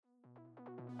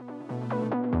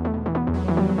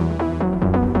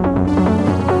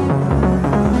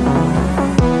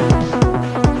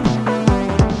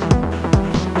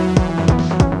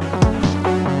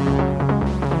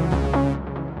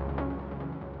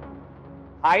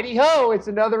Heidi ho, it's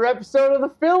another episode of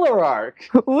the filler arc.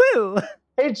 Woo!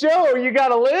 Hey, Joe, you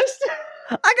got a list?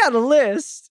 I got a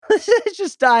list. Let's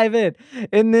just dive in.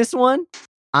 In this one,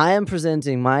 I am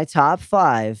presenting my top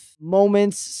 5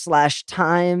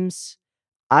 moments/times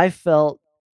I felt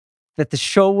that the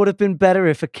show would have been better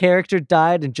if a character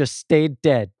died and just stayed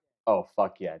dead. Oh,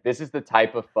 fuck yeah. This is the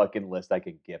type of fucking list I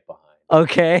can get behind.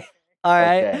 Okay. All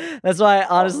right. Okay. That's why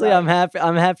honestly right.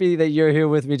 I'm happy that you're here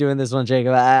with me doing this one,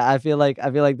 Jacob. I feel like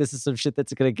this is some shit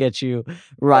that's gonna get you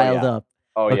riled up.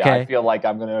 Oh, yeah. Okay. I feel like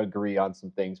I'm going to agree on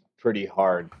some things pretty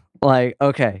hard. Like,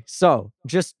 okay. So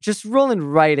just rolling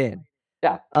right in.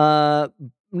 Yeah.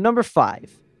 Number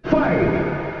 5.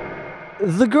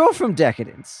 The girl from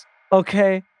Decadence.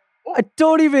 Okay. I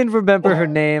don't even remember her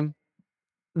name.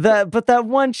 But that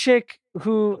one chick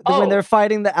who when they're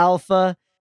fighting the alpha.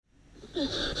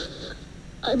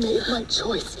 I made my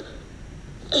choice,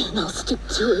 and I'll stick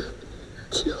to it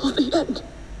till the end,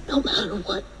 no matter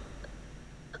what.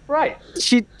 Right.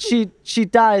 She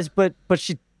dies, but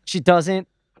she doesn't.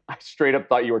 I straight up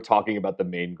thought you were talking about the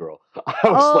main girl. I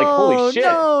was like, holy shit.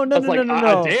 No.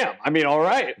 Damn. I mean, all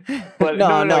right. But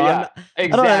no, yeah. I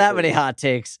don't have that many hot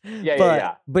takes.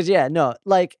 Yeah. But yeah, no.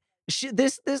 Like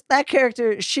that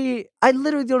character, I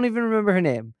literally don't even remember her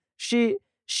name. She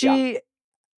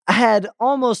had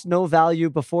almost no value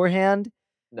beforehand.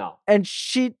 No. And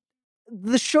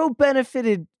the show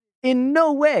benefited in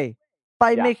no way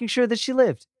by making sure that she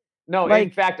lived. No, in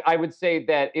fact, I would say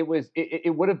that it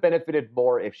would have benefited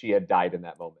more if she had died in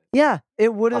that moment. Yeah,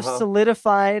 it would have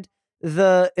solidified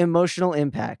the emotional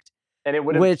impact. And it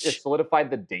would have solidified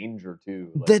the danger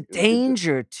too.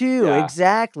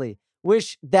 Exactly.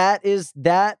 Which that is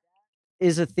a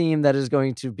theme that is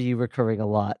going to be recurring a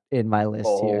lot in my list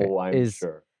here. Oh, I'm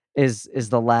sure. Is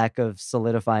the lack of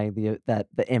solidifying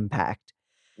the impact.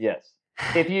 Yes.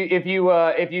 If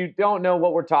you don't know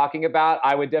what we're talking about,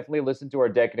 I would definitely listen to our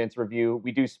Decadence review.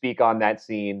 We do speak on that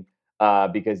scene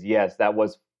because yes, that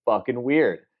was fucking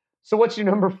weird. So what's your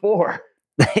number 4?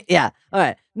 Yeah. All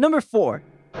right. Number 4.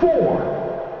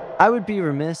 I would be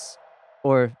remiss,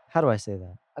 or how do I say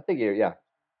that? I think Yeah.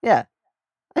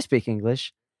 I speak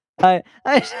English. I'd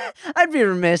be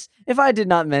remiss if I did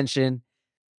not mention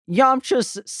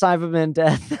Yamcha's Cyberman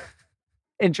death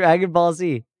in Dragon Ball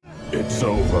Z. It's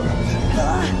over.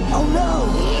 Oh no!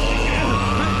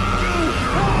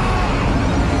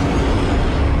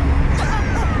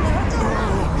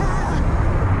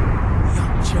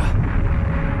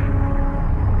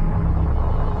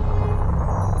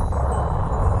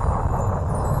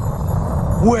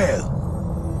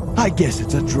 Well, I guess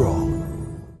it's a draw.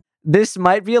 This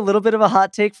might be a little bit of a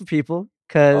hot take for people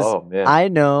because I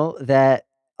know that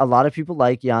a lot of people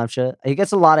like Yamcha. He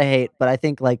gets a lot of hate, but I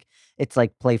think like it's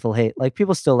like playful hate. Like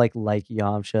people still like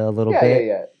Yamcha a little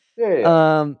bit.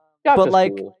 Yeah.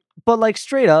 But like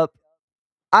straight up,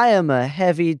 I am a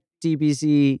heavy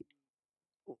DBZ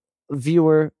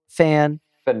viewer fan.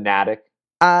 Fanatic.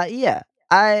 Yeah.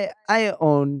 I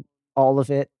own all of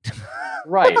it.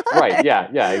 Right.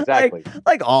 Yeah, exactly.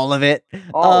 Like all of it.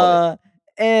 All of it.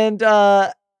 And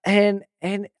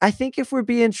I think if we're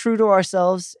being true to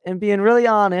ourselves and being really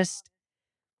honest,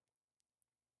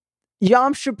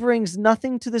 Yamcha brings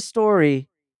nothing to the story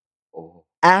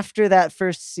after that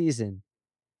first season.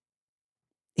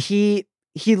 He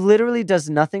literally does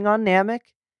nothing on Namek.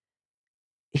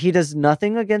 He does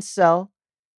nothing against Cell.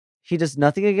 He does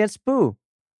nothing against Boo.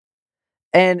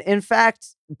 And in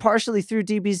fact, partially through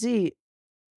DBZ,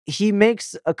 he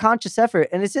makes a conscious effort,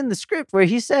 and it's in the script where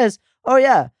he says, "Oh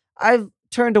yeah, I've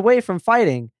turned away from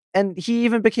fighting," and he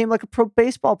even became like a pro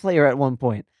baseball player at one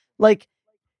point. Like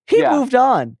he moved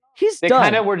on. He's done. They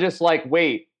kind of were just like,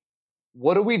 wait,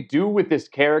 what do we do with this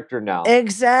character now?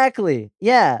 Exactly.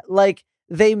 Yeah, like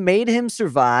they made him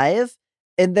survive,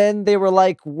 and then they were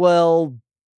like, well,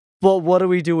 but what do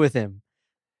we do with him?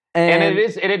 And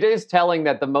it is telling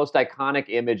that the most iconic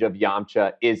image of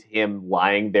Yamcha is him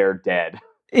lying there dead.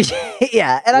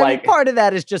 Yeah, and I mean, part of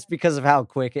that is just because of how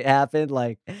quick it happened.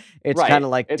 Like, it's kind of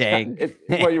like, dang.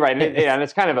 Well, you're right. And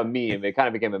it's kind of a meme. It kind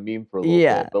of became a meme for a little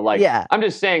bit. But like, I'm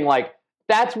just saying, like,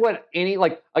 that's what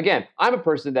again, I'm a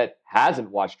person that hasn't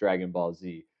watched Dragon Ball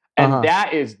Z. And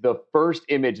that is the first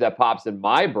image that pops in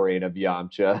my brain of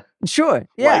Yamcha. Sure,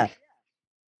 yeah.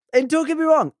 And don't get me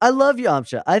wrong, I love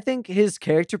Yamcha. I think his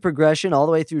character progression all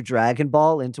the way through Dragon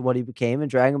Ball into what he became in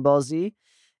Dragon Ball Z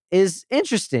is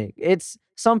interesting.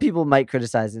 Some people might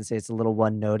criticize and say it's a little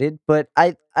one-noted, but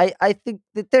I think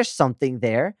that there's something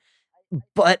there.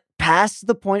 But past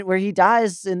the point where he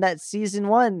dies in that season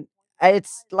 1,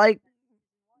 it's like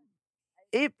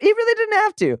he really didn't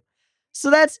have to.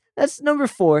 So that's number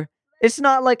 4. it's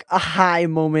not like a high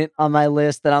moment on my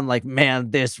list that I'm like,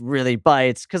 man, this really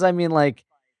bites. Because I mean, like,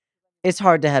 it's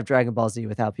hard to have Dragon Ball Z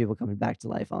without people coming back to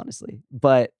life, honestly.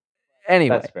 But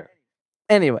anyway, that's fair.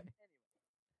 Anyway,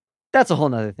 that's a whole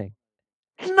nother thing.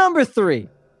 Number 3.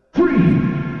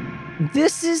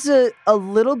 This is a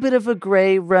little bit of a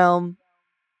gray realm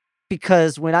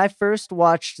because when I first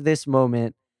watched this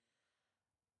moment,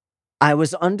 I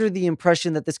was under the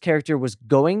impression that this character was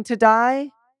going to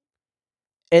die.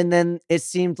 And then it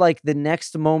seemed like the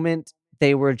next moment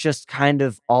they were just kind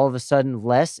of all of a sudden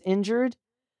less injured.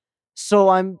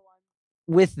 So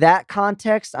with that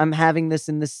context, I'm having this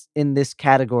in this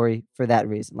category for that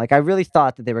reason. Like I really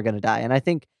thought that they were going to die. And I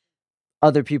think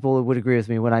other people would agree with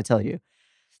me when I tell you.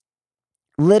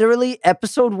 Literally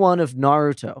episode 1 of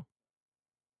Naruto,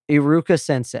 Iruka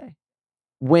Sensei,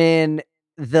 when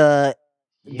the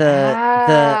it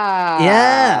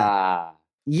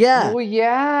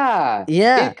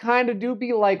kind of do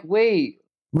be like, wait,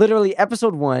 literally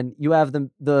episode 1, you have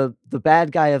the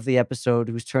bad guy of the episode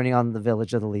who's turning on the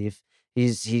village of the leaf.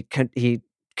 He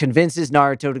convinces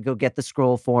Naruto to go get the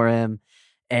scroll for him,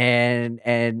 and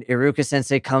Iruka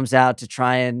Sensei comes out to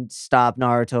try and stop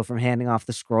Naruto from handing off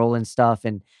the scroll and stuff,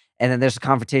 and then there's a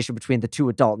confrontation between the 2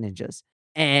 adult ninjas,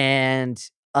 and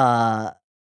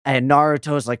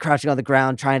Naruto's like crouching on the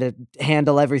ground trying to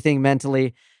handle everything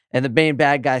mentally, and the main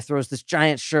bad guy throws this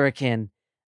giant shuriken,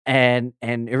 and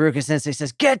Iruka Sensei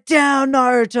says, "Get down,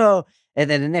 Naruto!" And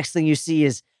then the next thing you see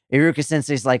is Iruka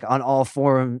Sensei's like on all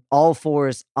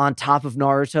fours on top of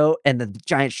Naruto, and the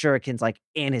giant shuriken's like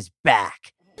in his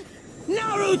back.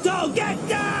 Naruto, get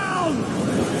down!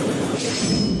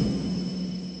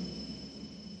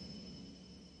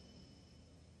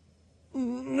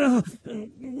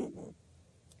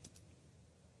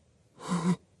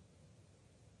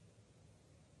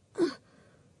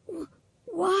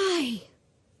 Why?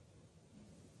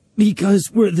 Because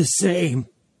we're the same.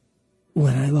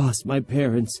 When I lost my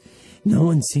parents, no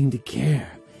one seemed to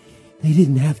care. They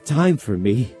didn't have time for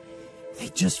me. They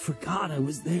just forgot I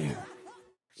was there.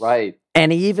 Right.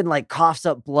 And he even like coughs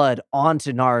up blood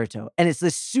onto Naruto. And it's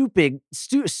this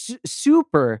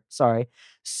super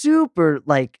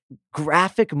like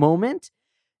graphic moment.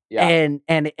 Yeah. And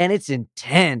it's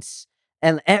intense.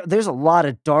 And there's a lot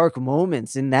of dark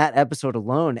moments in that episode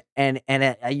alone. And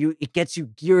it gets you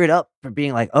geared up for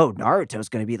being like, oh, Naruto's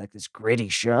going to be like this gritty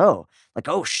show. Like,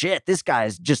 oh shit, this guy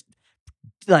is just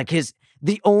like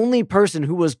the only person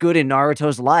who was good in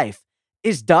Naruto's life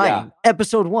is dying. Yeah.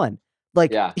 Episode 1.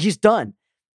 Like, he's done.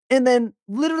 And then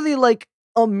literally like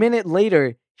a minute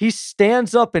later, he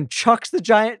stands up and chucks the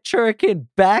giant shuriken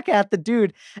back at the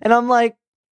dude. And I'm like,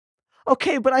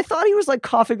 okay, but I thought he was like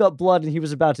coughing up blood and he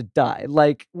was about to die.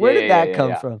 Like, where did that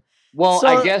come from? Well, so,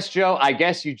 I guess, Joe,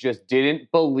 you just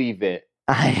didn't believe it.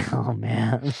 Oh,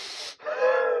 man.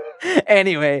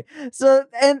 Anyway, so,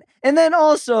 and then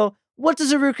also, what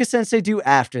does Iruka Sensei do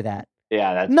after that?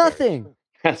 Yeah, that's nothing. Fair.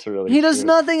 That's really He does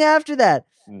nothing after that.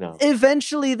 No.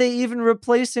 Eventually, they even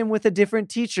replace him with a different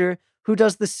teacher who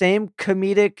does the same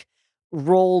comedic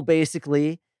role,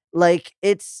 basically. Like,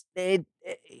 his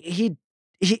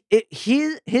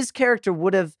character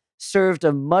would have served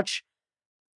a much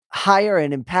higher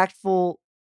and impactful,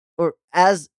 or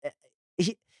as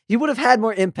he would have had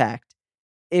more impact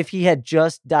if he had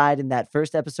just died in that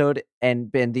first episode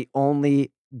and been the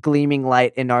only gleaming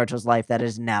light in Naruto's life that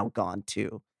is now gone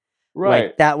too. Right.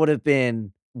 Like, that would have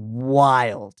been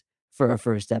wild for a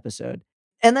first episode.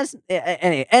 And that's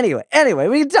anyway,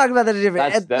 we can talk about that in a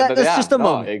different. That's just a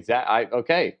moment. Exactly.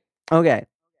 Okay.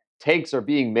 Takes are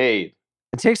being made.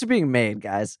 Takes are being made,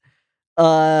 guys.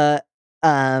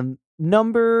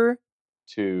 Number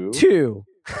 2.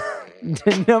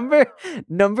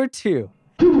 number 2.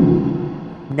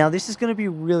 Now this is going to be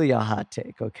really a hot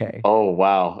take, okay? Oh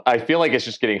wow! I feel like it's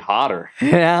just getting hotter.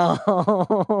 Now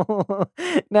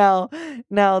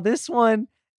this one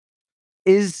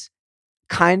is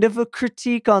kind of a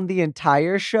critique on the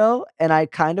entire show, and I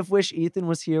kind of wish Ethan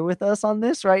was here with us on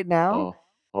this right now.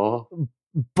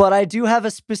 But I do have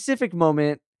a specific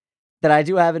moment that I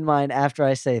do have in mind after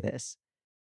I say this.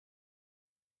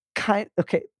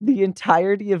 Okay, the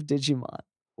entirety of Digimon.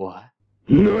 What?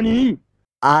 NANI?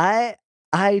 I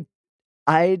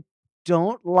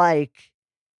don't like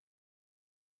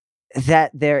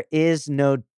that there is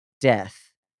no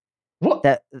death. What?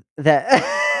 That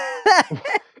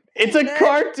It's a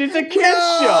cartoon. It's a kid's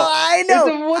show. I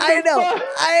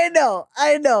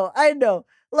know.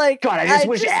 Like, God, I just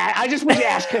wish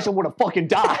Ash Ketchum would have fucking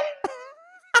died.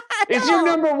 Is your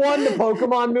number one the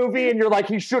Pokemon movie, and you're like,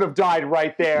 he should have died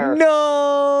right there?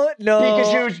 No.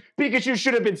 Pikachu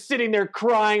should have been sitting there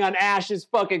crying on Ash's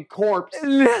fucking corpse,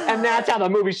 and that's how the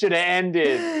movie should have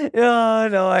ended. No, I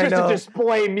know. Just to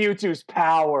display Mewtwo's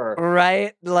power,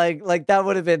 right? Like that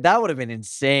would have been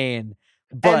insane.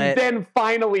 But and then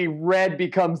finally, Red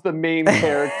becomes the main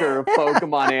character of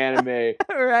Pokemon anime.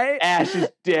 Right? Ash is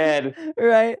dead.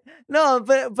 Right? No,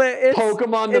 but it's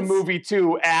Pokemon the movie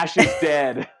too. Ash is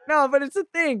dead. No, but it's a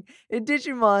thing in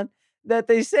Digimon that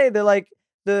they say they're like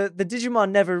the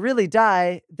Digimon never really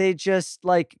die. They just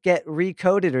like get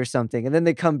recoded or something, and then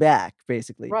they come back,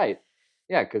 basically. Right?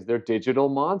 Yeah, because they're digital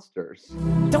monsters.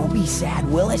 Don't be sad,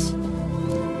 Willis.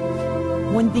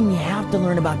 One thing you have to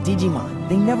learn about Digimon,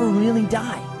 they never really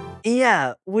die.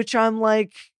 Yeah, which I'm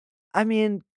like, I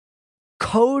mean,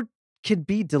 code could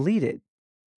be deleted.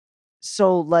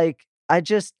 So, like, I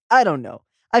don't know.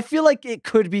 I feel like it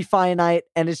could be finite,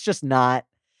 and it's just not.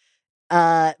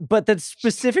 But the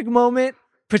specific moment,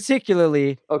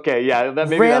 particularly, okay, yeah,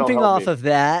 maybe ramping off of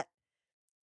that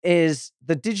is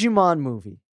the Digimon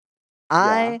movie.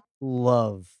 I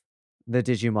love the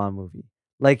Digimon movie.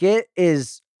 Like, it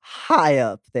is high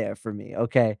up there for me.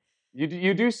 Okay.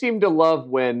 You do seem to love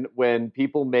when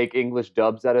people make English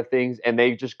dubs out of things and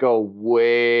they just go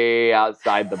way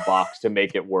outside the box to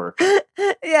make it work.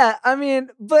 Yeah, I mean,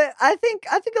 but I think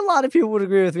a lot of people would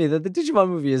agree with me that the Digimon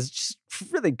movie is just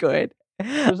really good.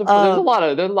 There's a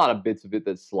lot of bits of it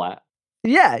that slap.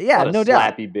 Yeah, no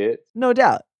doubt. Slappy bits. No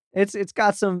doubt. It's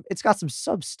got some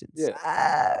substance.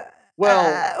 Yeah.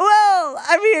 Well,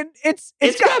 I mean, it's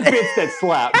got bits that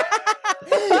slap.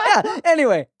 Yeah.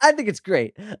 Anyway, I think it's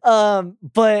great.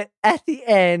 But at the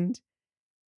end,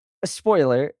 a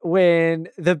spoiler, when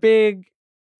the big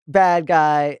bad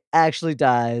guy actually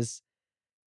dies,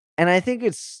 and I think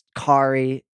it's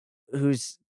Kari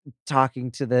who's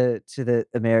talking to the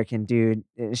American dude,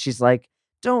 and she's like,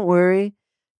 "Don't worry,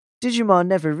 Digimon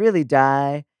never really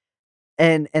die."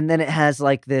 And then it has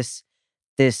like this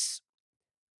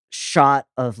shot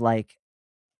of like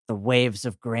the waves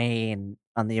of grain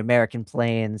on the American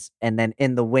plains, and then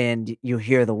in the wind you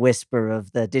hear the whisper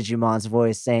of the Digimon's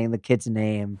voice saying the kid's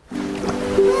name.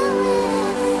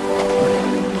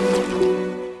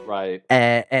 Right.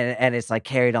 And it's like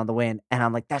carried on the wind, and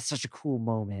I'm like, that's such a cool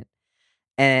moment.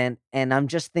 And I'm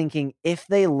just thinking, if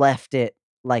they left it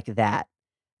like that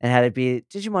and had it be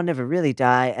Digimon never really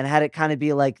die, and had it kind of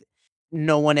be like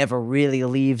no one ever really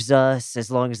leaves us as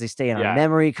long as they stay in our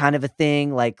memory, kind of a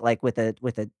thing, like with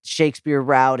a Shakespeare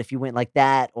route, if you went like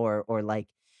that, or like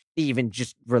even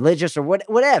just religious or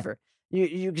whatever.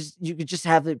 You could just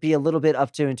have it be a little bit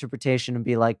up to interpretation and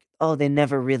be like, oh, they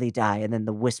never really die, and then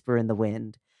the whisper in the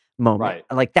wind moment. Right.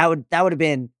 Like that would have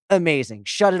been amazing.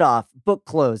 Shut it off, book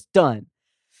closed, done.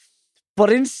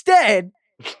 But instead,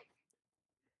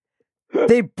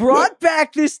 they brought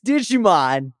back this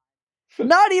Digimon.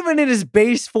 Not even in his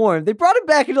base form. They brought him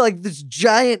back into like this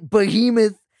giant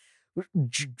behemoth,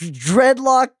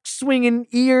 dreadlock swinging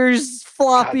ears,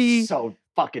 floppy. That's so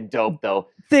fucking dope, though.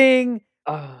 Thing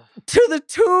to the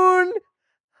tune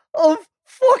of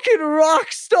fucking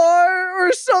Rockstar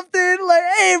or something. Like,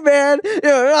 hey man,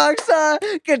 you're a rockstar.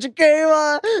 Get your game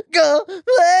on, go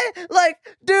play. Like,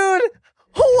 dude,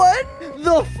 what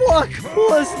the fuck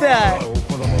was that?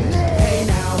 Hey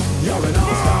now, you're an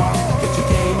all-star. Get your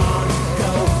game on.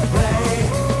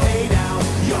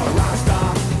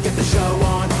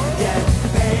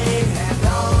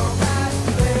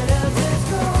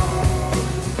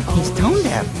 He's tone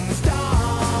deaf.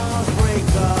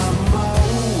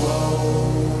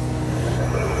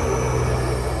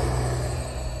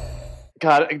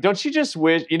 God, don't you just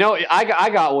wish? You know, I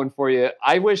got one for you.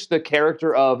 I wish the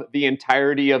character of the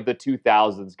entirety of the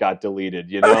 2000s got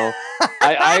deleted. You know,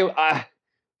 I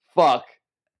fuck.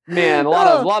 Man, a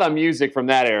lot of music from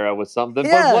that era was something.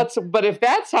 Yeah. But if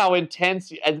that's how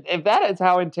intense, if that is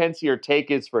how intense your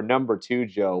take is for number 2,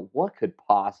 Joe, what could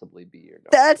possibly be your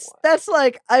number 1? That's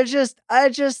like, I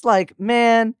just like,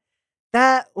 man,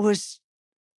 that was,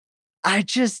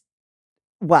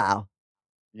 wow.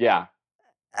 Yeah.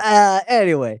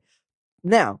 Anyway,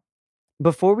 now,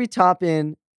 before we top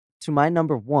in to my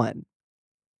number 1,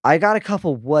 I got a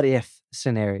couple what if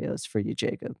scenarios for you,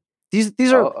 Jacob.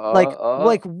 These are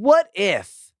like what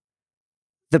if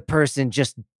the person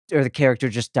or the character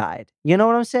just died? You know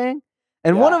what I'm saying?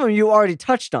 And one of them you already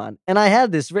touched on, and I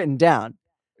had this written down.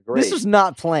 Great. This was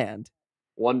not planned.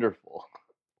 Wonderful.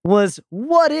 Was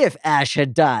what if Ash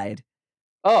had died?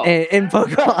 Oh, in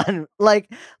Pokemon,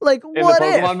 like in what the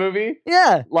Pokemon if? movie?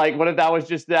 Yeah. Like, what if that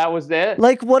was it?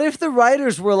 Like, what if the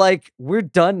writers were like, we're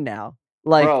done now?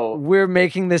 Like, Bro, we're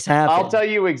making this happen. I'll tell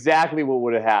you exactly what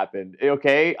would have happened.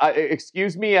 Okay,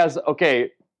 excuse me as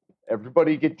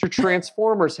everybody get your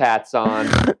Transformers hats on.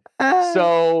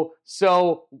 So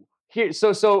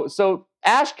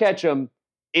Ash Ketchum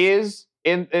is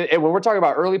in when we're talking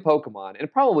about early Pokemon,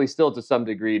 and probably still to some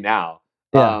degree now.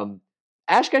 Yeah.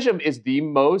 Ash Ketchum is the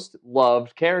most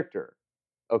loved character.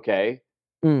 Okay,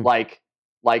 like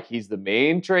he's the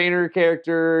main trainer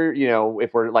character. You know,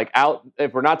 if we're not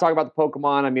talking about the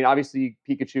Pokemon, I mean, obviously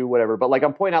Pikachu, whatever. But like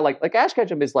I'm pointing out, like Ash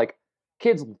Ketchum is like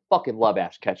kids fucking love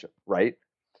Ash Ketchum, right?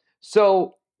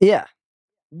 So yeah,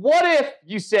 what if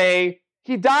you say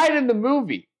he died in the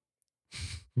movie?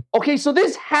 Okay, so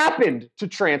this happened to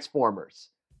Transformers.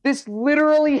 This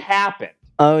literally happened.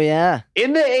 Oh yeah,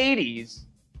 in the 80s.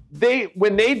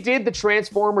 When they did the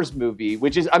Transformers movie,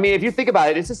 which is, I mean, if you think about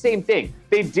it, it's the same thing.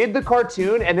 They did the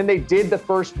cartoon and then they did the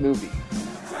first movie.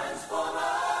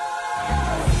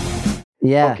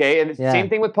 Yeah. Okay, and it's the same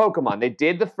thing with Pokemon. They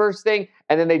did the first thing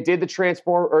and then they did the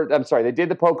they did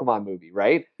the Pokemon movie,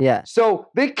 right? Yeah. So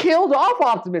they killed off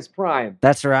Optimus Prime.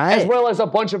 That's right. As well as a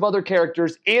bunch of other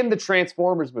characters in the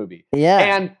Transformers movie. Yeah.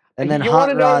 And then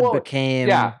Hot Rod became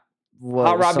Hot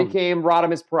Rod became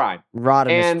Rodimus Prime.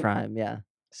 Rodimus Prime, yeah.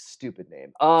 Stupid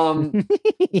name.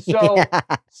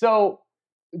 So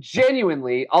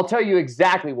genuinely, I'll tell you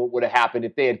exactly what would have happened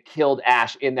if they had killed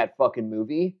Ash in that fucking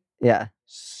movie. Yeah.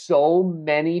 So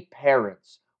many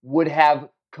parents would have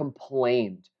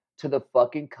complained to the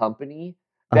fucking company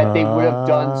that they would have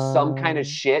done some kind of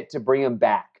shit to bring him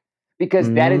back. Because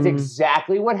that is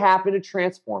exactly what happened to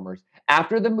Transformers.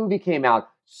 After the movie came out,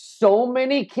 so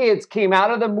many kids came out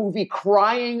of the movie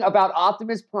crying about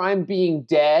Optimus Prime being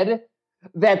dead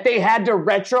that they had to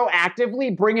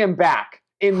retroactively bring him back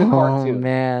in the cartoon. Oh,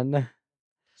 man.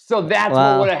 So that's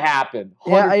what would have happened.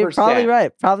 100%. Yeah, you're probably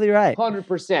right.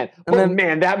 100%. But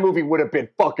man, that movie would have been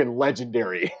fucking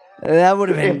legendary. That would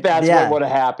have been... if that's what would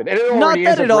have happened. And it already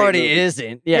Not that it already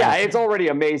isn't. Yeah, it's already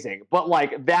amazing. But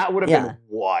like, that would have been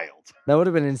wild. That would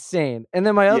have been insane. And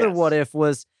then my other what if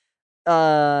was...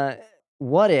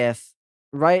 what if,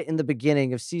 right in the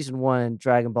beginning of Season 1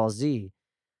 Dragon Ball Z...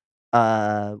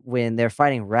 when they're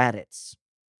fighting Raditz.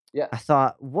 Yeah. I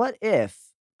thought, what if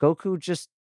Goku just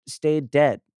stayed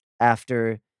dead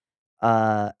after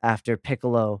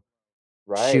Piccolo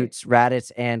shoots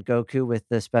Raditz and Goku with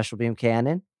the special beam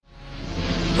cannon?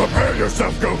 Prepare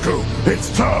yourself, Goku. It's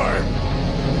time.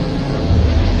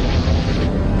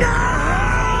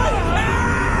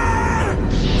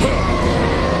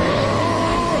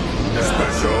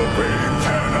 Special beam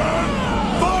cannon.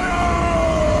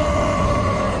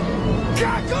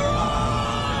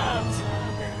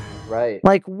 Right.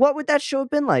 Like, what would that show have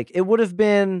been like? It would have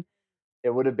been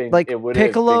like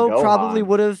Piccolo probably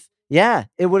would have. Yeah,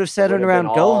 it would have centered around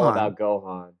Gohan. About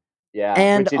Gohan. Yeah,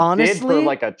 and which it honestly, did for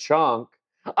like a chunk.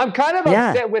 I'm kind of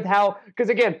upset with how, because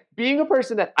again, being a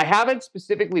person that I haven't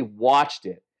specifically watched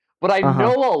it, but I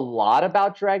know a lot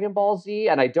about Dragon Ball Z,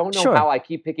 and I don't know how I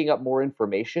keep picking up more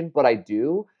information, but I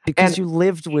do because you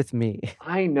lived with me.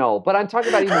 I know, but I'm talking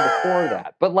about even before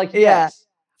that. But like, fair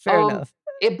enough.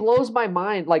 It blows my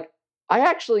mind. Like, I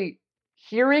actually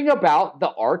hearing about the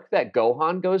arc that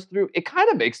Gohan goes through, it kind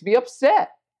of makes me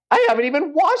upset. I haven't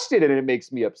even watched it, and it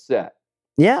makes me upset.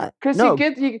 Yeah, because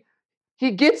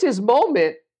he gets his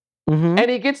moment, and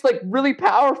he gets like really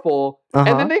powerful,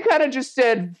 and then they kind of just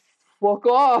said, "Fuck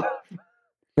off."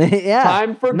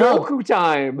 Time for Goku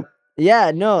time.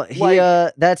 Yeah, no, he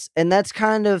that's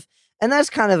kind of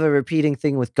a repeating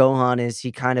thing with Gohan is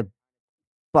he kind of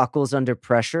buckles under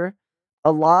pressure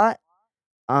a lot.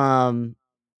 And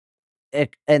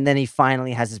then he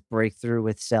finally has his breakthrough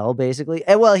with Cell, basically.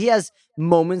 And well, he has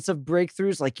moments of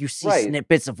breakthroughs, like you see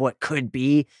snippets of what could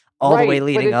be all the way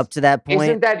leading up to that point.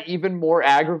 Isn't that even more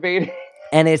aggravating?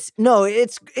 And I think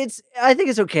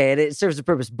it's okay, and it serves a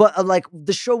purpose. But like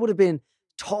the show would have been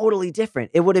totally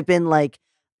different. It would have been like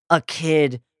a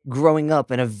kid growing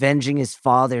up and avenging his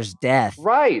father's death.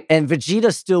 Right. And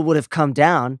Vegeta still would have come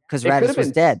down because Raditz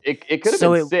was dead. It could have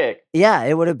been sick. Yeah,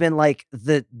 it would have been like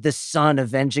the son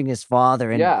avenging his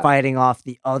father and fighting off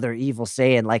the other evil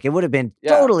Saiyan. Like it would have been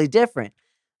totally different.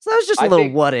 So that was just a little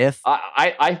what if.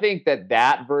 I think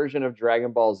that version of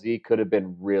Dragon Ball Z could have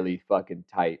been really fucking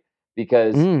tight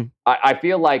because I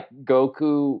feel like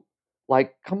Goku,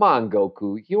 like, come on,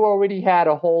 Goku, you already had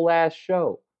a whole ass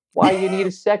show. Why you need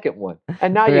a second one?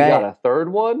 And now you got a third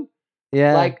one?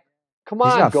 Yeah. Like, come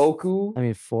on,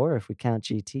 Goku. 4 if we count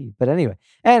GT. But anyway.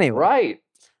 Right.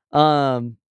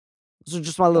 So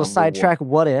just my little sidetrack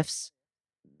what ifs.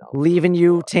 Leaving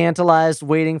you tantalized,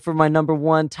 waiting for my number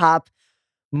one top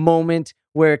moment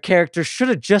where a character should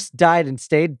have just died and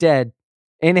stayed dead.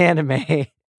 in anime.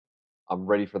 I'm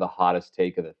ready for the hottest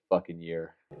take of the fucking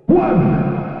year.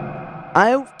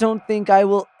 I don't think I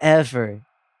will ever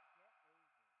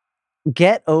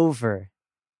get over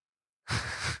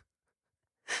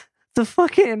the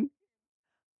fucking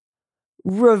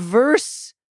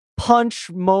reverse punch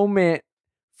moment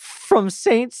from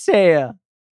Saint Seiya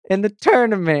in the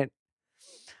tournament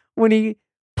when he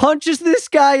punches this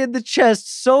guy in the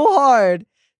chest so hard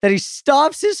that he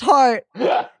stops his heart,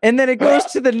 and then it goes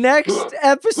to the next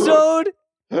episode,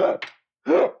 and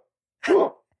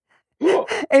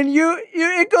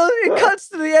it cuts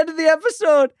to the end of the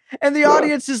episode, and the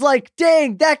audience is like,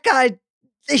 "Dang, that guy,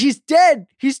 he's dead.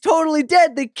 He's totally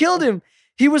dead. They killed him.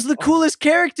 He was the coolest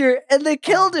character, and they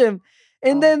killed him."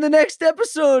 And then the next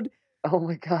episode, oh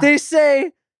my God, they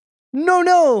say,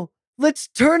 "No, let's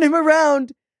turn him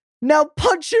around. Now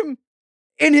punch him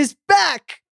in his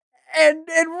back and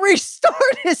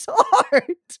restart his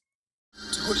heart."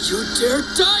 Don't you dare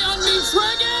die on me,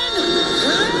 dragon!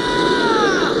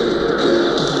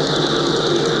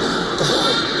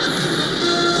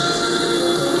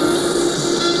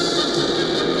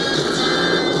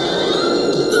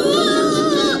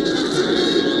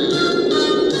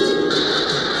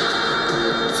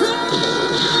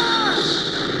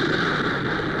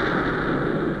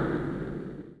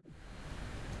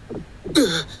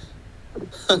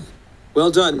 Well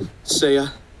done,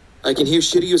 Seiya. I can hear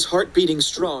Shiryu's heart beating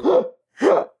strong.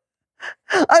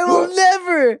 I will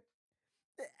never,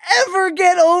 ever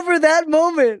get over that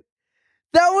moment.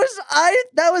 That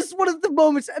was one of the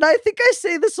moments, and I think I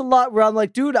say this a lot where I'm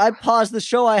like, dude, I paused the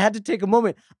show. I had to take a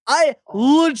moment. I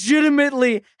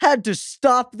legitimately had to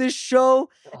stop this show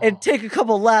and take a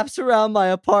couple laps around my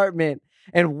apartment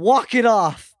and walk it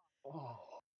off.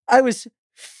 I was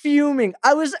fuming.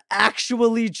 I was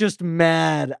actually just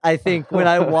mad, I think, when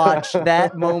I watched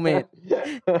that moment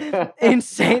in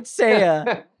Saint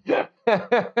Seiya.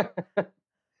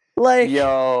 Like,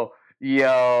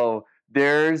 yo,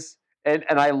 there's and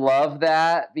I love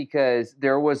that because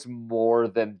there was more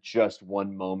than just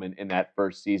one moment in that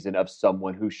first season of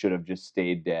someone who should have just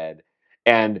stayed dead.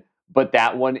 But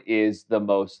that one is the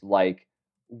most like,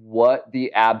 what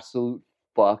the absolute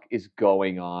fuck is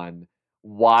going on?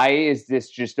 Why is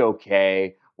this just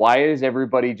okay? Why does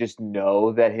everybody just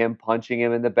know that him punching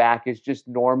him in the back is just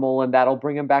normal and that'll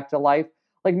bring him back to life?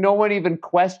 Like, no one even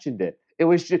questioned it. It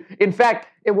was just, in fact,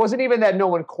 it wasn't even that no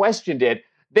one questioned it.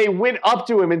 They went up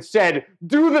to him and said,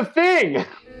 "Do the thing."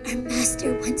 Our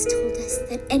master once told us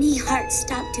that any heart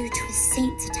stopped due to a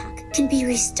saint's attack can be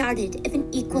restarted if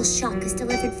an equal shock is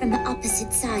delivered from the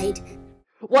opposite side.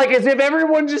 Like, as if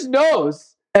everyone just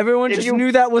knows. Everyone just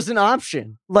knew that was an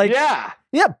option. Like,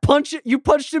 yeah, punch it. You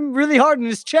punched him really hard in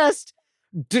his chest.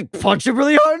 Punch him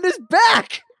really hard in his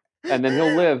back. And then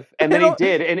he'll live. And then he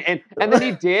did. And then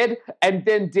he did. And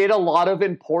then did a lot of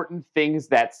important things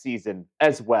that season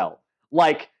as well.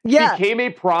 Like, became a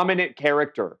prominent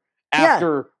character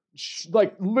after,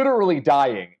 like, literally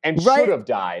dying and should have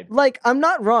died. Like, I'm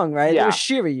not wrong, right? It was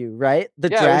Shiryu, right? The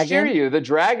dragon. It was Shiryu, the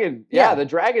dragon. Yeah, the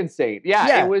dragon saint.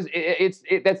 Yeah, it was.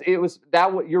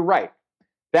 You're right.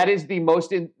 That is the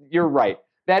most. You're right.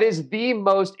 That is the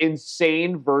most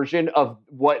insane version of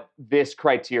what this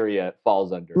criteria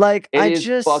falls under. Like, it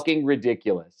is fucking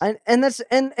ridiculous. And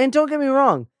don't get me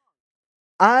wrong.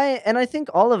 I think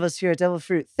all of us here at Devil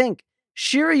Fruit think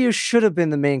Shiryu should have been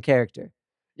the main character.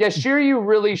 Yeah, Shiryu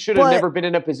really should have never been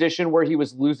in a position where he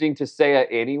was losing to Seiya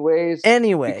anyways.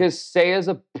 Because Seiya's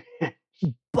a bitch.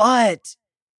 But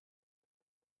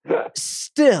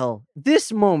still,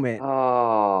 this moment,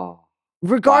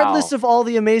 regardless of all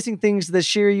the amazing things that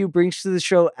Shiryu brings to the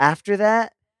show after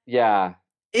that, he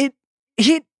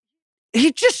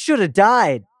just should have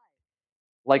died.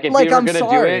 Like, if you were gonna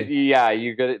do it,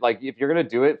 you're gonna, like, if you're gonna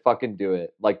do it, fucking do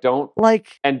it. Like, don't.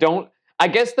 I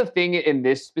guess the thing in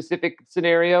this specific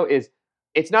scenario is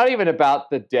it's not even about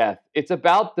the death. It's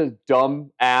about the dumb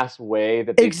ass way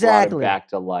that they brought him back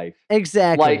to life.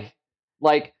 Exactly.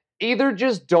 Like either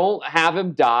just don't have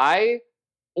him die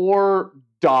or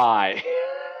die.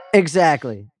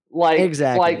 Exactly. And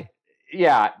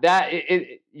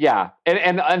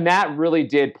that really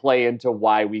did play into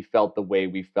why we felt the way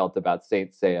we felt about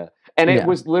Saint Seiya. And it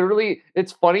was literally,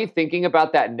 it's funny thinking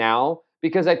about that now,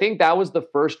 because I think that was the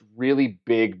first really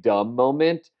big dumb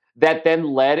moment that then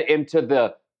led into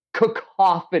the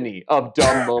cacophony of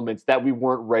dumb moments that we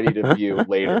weren't ready to view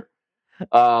later.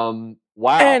 Wow.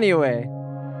 Anyway,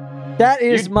 that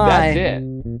is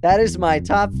my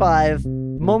top 5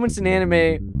 moments in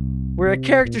anime where a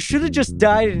character should have just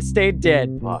died and stayed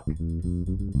dead. Fuck.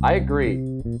 I agree.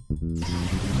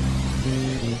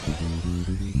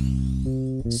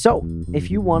 So,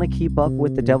 if you want to keep up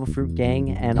with the Devil Fruit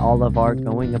Gang and all of our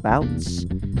going abouts,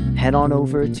 head on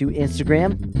over to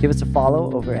Instagram. Give us a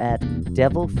follow over at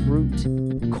Devil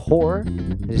Fruit Corp.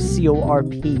 That is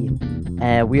CORP.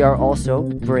 And we are also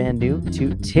brand new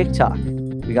to TikTok.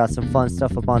 We got some fun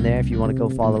stuff up on there if you want to go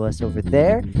follow us over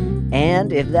there.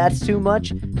 And if that's too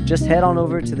much, just head on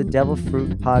over to the Devil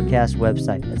Fruit Podcast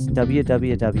website. That's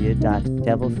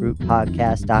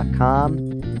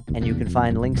www.devilfruitpodcast.com. And you can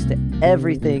find links to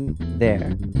everything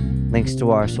there. Links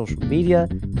to our social media,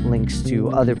 links to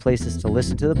other places to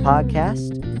listen to the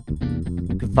podcast.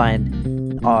 You can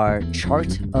find our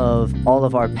chart of all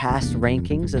of our past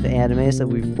rankings of animes that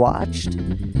we've watched.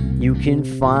 You can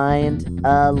find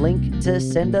a link to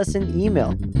send us an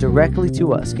email directly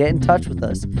to us. Get in touch with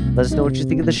us. Let us know what you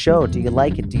think of the show. Do you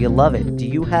like it? Do you love it? Do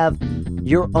you have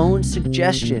your own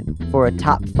suggestion for a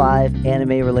top 5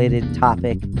 anime-related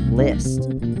topic list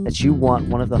that you want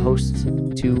one of the hosts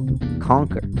to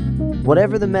conquer?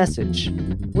 Whatever the message,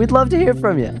 we'd love to hear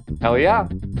from you. Hell yeah.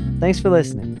 Thanks for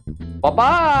listening.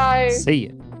 Bye-bye. See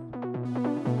ya.